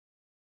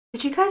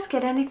Did you guys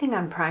get anything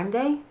on Prime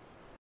Day?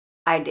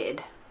 I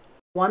did.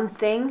 One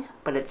thing,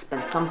 but it's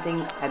been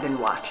something I've been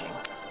watching.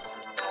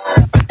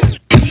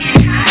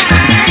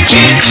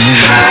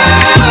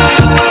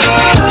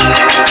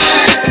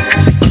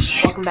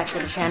 Welcome back to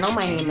the channel.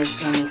 My name is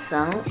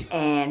Tsung,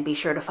 and be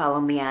sure to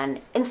follow me on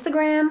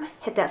Instagram.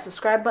 Hit that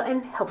subscribe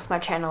button, helps my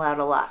channel out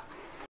a lot.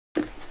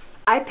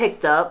 I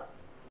picked up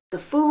the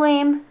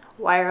FULAIM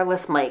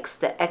Wireless Mics,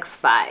 the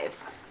X5.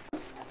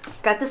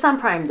 Got this on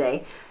Prime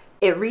Day.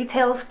 It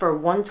retails for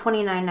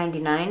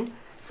 $129.99,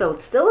 so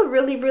it's still a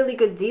really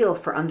good deal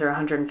for under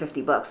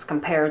 150 bucks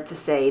compared to,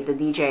 say, the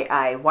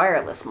DJI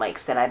wireless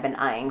mics that I've been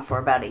eyeing for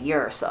about a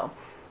year or so.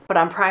 But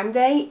on Prime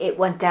Day, it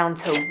went down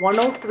to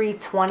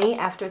 $103.20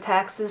 after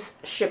taxes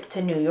shipped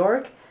to New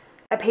York.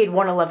 I paid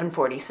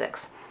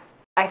 $111.46.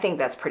 I think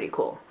that's pretty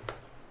cool.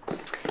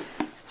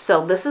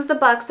 So this is the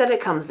box that it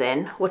comes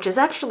in, which is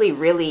actually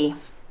really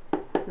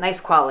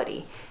nice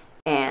quality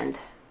and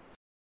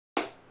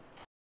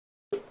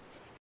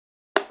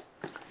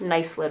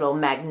nice little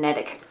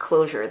magnetic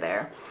closure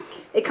there.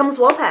 It comes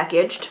well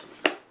packaged.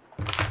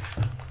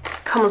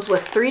 Comes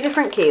with 3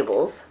 different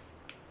cables.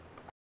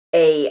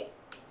 A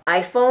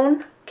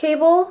iPhone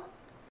cable,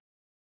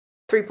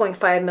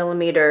 3.5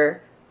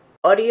 millimeter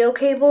audio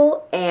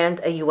cable, and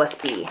a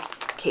USB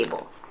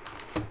cable.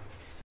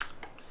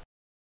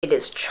 It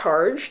is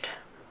charged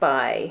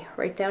by,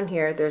 right down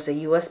here, there's a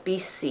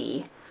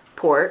USB-C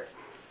port,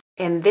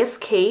 and this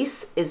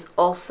case is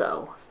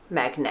also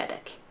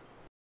magnetic,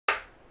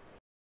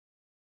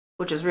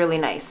 which is really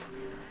nice.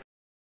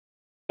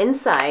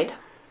 Inside,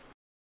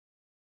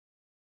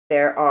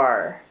 there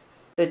are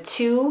the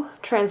 2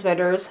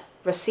 transmitters,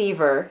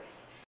 receiver,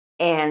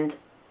 and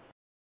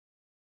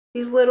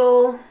these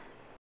little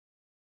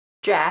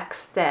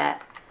jacks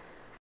that,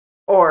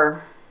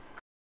 or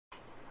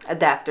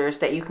adapters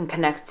that you can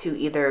connect to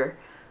either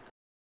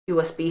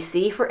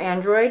USB-C for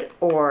Android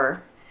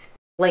or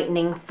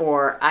Lightning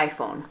for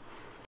iPhone.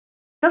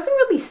 Doesn't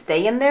really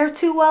stay in there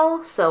too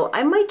well, so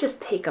I might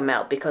just take them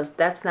out because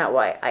that's not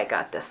why I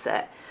got this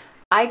set.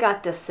 I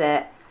got this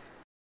set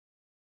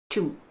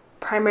to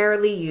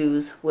primarily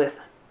use with,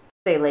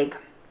 say, like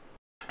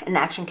an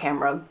action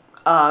camera,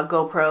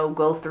 GoPro,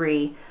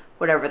 Go3,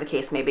 whatever the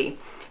case may be.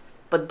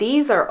 But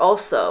these are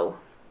also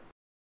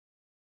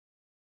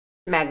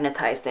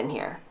magnetized in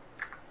here.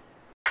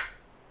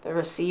 The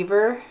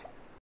receiver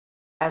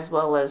as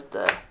well as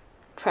the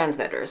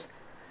transmitters.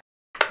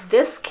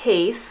 This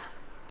case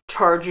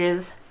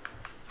charges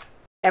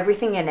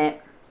everything in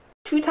it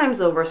 2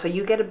 times over, so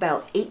you get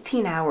about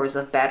 18 hours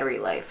of battery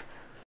life.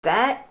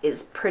 That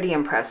is pretty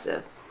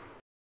impressive.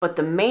 But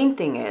the main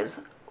thing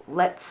is,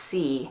 let's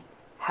see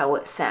how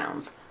it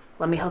sounds.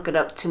 Let me hook it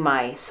up to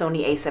my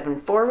Sony a7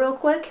 IV real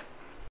quick.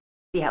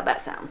 See how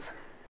that sounds.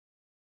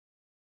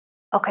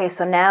 Okay,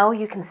 so now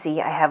you can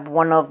see I have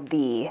one of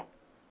the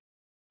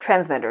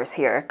transmitters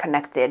here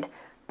connected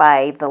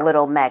by the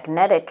little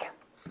magnetic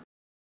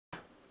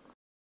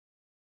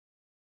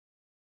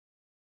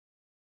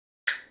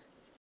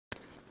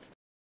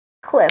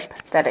clip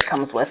that it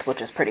comes with,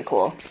 which is pretty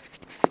cool.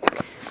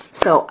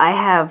 So I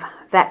have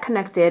that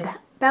connected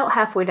about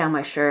halfway down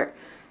my shirt,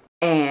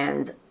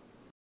 and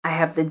I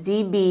have the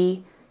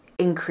dB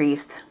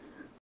increased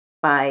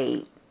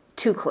by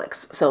 2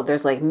 clicks. So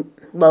there's like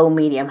low,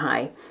 medium,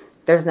 high.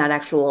 There's not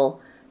actual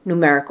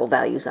numerical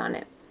values on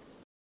it.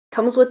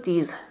 Comes with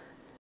these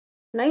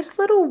nice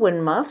little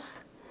wind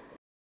muffs,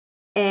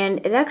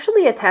 and it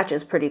actually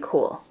attaches pretty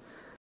cool.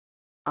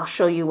 I'll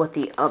show you what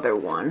the other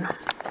one.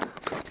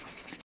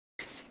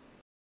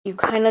 You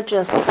kind of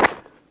just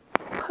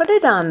put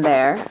it on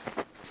there.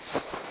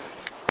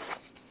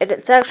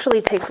 It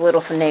actually takes a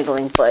little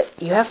finagling, but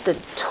you have to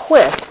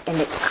twist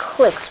and it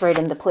clicks right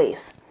into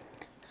place.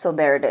 So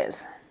there it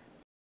is.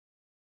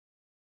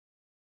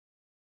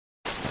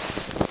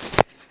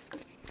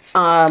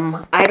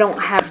 I don't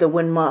have the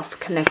wind muff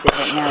connected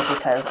right now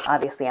because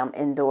obviously I'm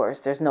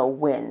indoors. There's no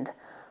wind.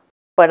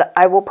 But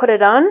I will put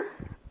it on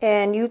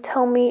and you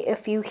tell me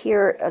if you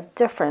hear a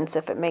difference,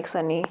 if it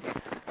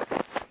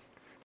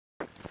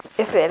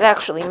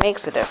actually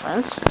makes a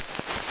difference.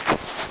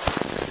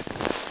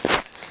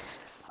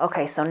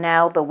 Okay, so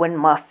now the wind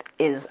muff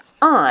is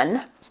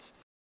on,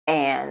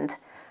 and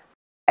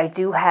I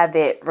do have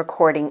it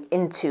recording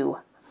into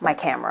my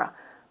camera.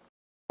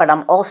 But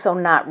I'm also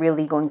not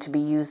really going to be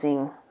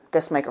using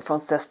this microphone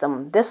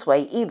system this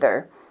way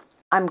either.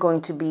 I'm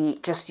going to be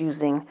just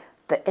using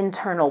the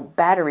internal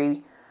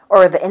battery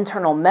or the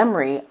internal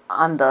memory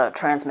on the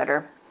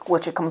transmitter,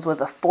 which it comes with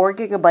a 4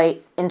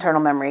 GB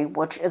internal memory,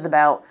 which is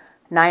about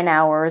 9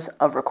 hours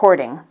of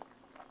recording,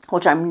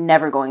 which I'm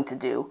never going to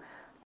do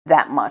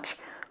that much.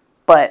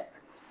 But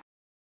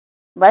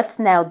let's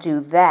now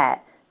do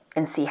that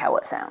and see how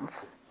it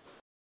sounds.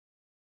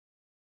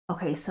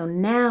 Okay, so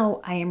now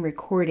I am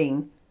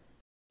recording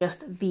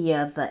just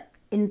via the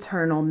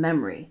internal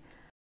memory.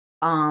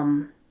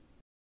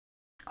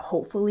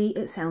 Hopefully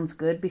it sounds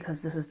good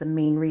because this is the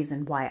main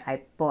reason why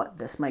I bought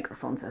this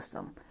microphone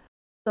system.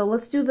 So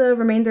let's do the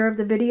remainder of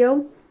the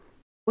video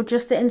with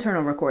just the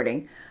internal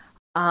recording.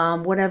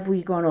 What have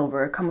we gone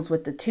over? It comes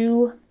with the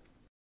 2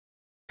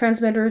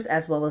 transmitters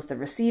as well as the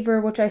receiver,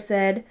 which I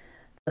said,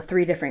 the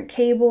 3 different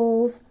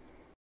cables.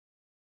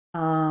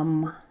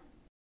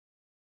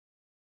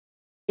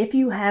 If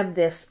you have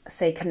this,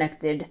 say,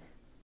 connected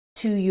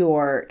to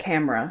your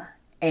camera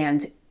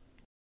and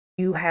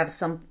you have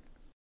so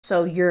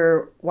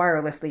you're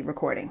wirelessly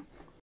recording,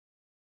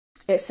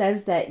 it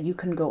says that you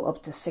can go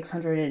up to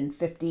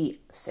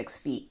 656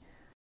 feet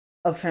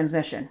of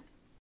transmission.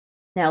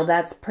 Now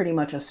that's pretty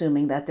much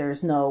assuming that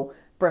there's no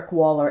brick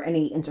wall or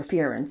any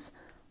interference,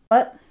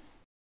 but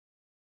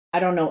I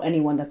don't know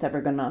anyone that's ever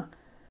gonna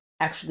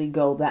actually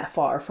go that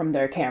far from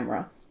their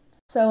camera.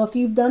 So if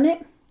you've done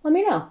it, let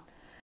me know.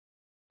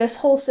 This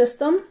whole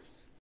system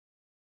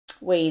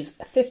weighs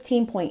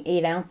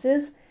 15.8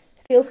 ounces.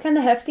 It feels kind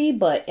of hefty,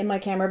 but in my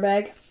camera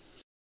bag,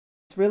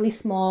 it's really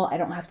small. I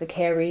don't have to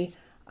carry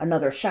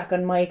another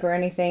shotgun mic or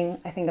anything.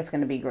 I think that's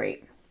going to be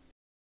great.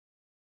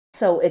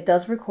 So it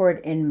does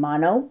record in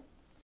mono,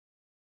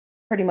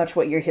 pretty much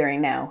what you're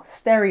hearing now.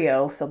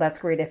 Stereo, so that's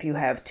great if you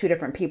have 2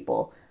 different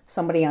people,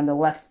 somebody on the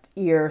left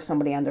ear,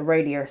 somebody on the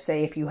right ear,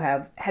 say if you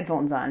have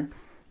headphones on.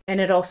 And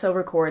it also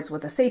records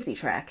with a safety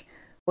track,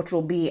 which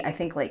will be, I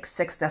think, like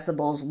 6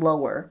 decibels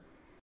lower.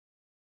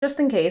 Just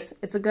in case,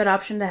 it's a good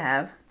option to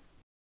have.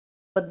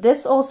 But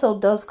this also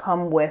does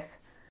come with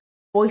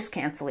voice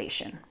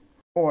cancellation,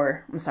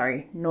 or I'm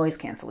sorry, noise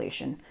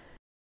cancellation.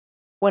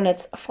 When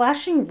it's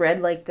flashing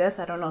red like this,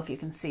 I don't know if you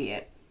can see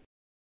it.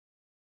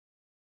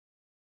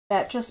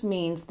 That just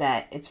means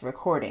that it's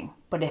recording.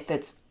 But if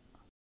it's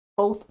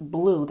both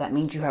blue, that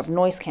means you have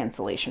noise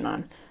cancellation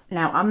on.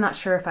 Now, I'm not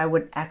sure if I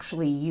would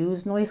actually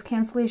use noise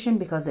cancellation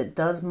because it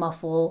does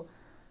muffle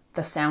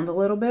the sound a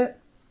little bit,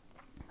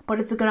 but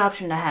it's a good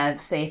option to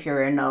have, say, if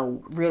you're in a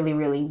really,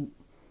 really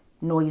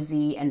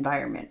noisy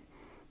environment.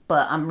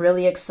 But I'm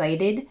really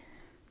excited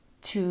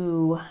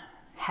to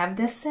have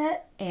this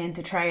set and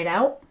to try it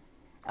out.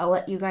 I'll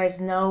let you guys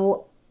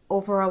know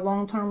over a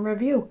long-term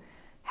review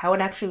how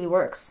it actually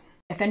works.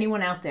 If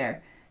anyone out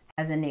there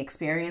has any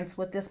experience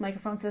with this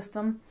microphone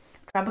system,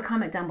 drop a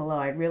comment down below.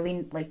 I'd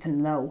really like to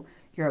know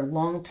your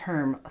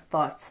long-term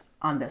thoughts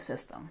on this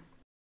system.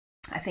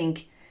 I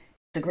think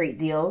it's a great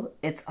deal.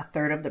 It's a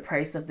third of the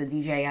price of the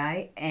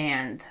DJI,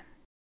 and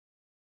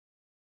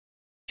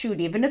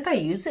shoot, even if I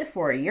use it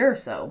for a year or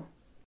so,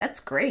 that's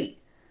great.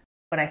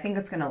 But I think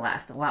it's going to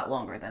last a lot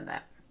longer than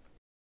that.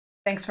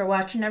 Thanks for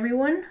watching,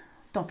 everyone.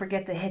 Don't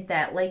forget to hit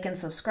that like and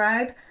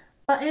subscribe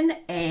button,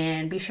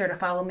 and be sure to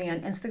follow me on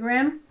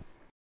Instagram.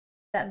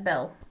 That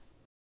bell.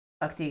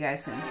 Talk to you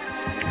guys soon.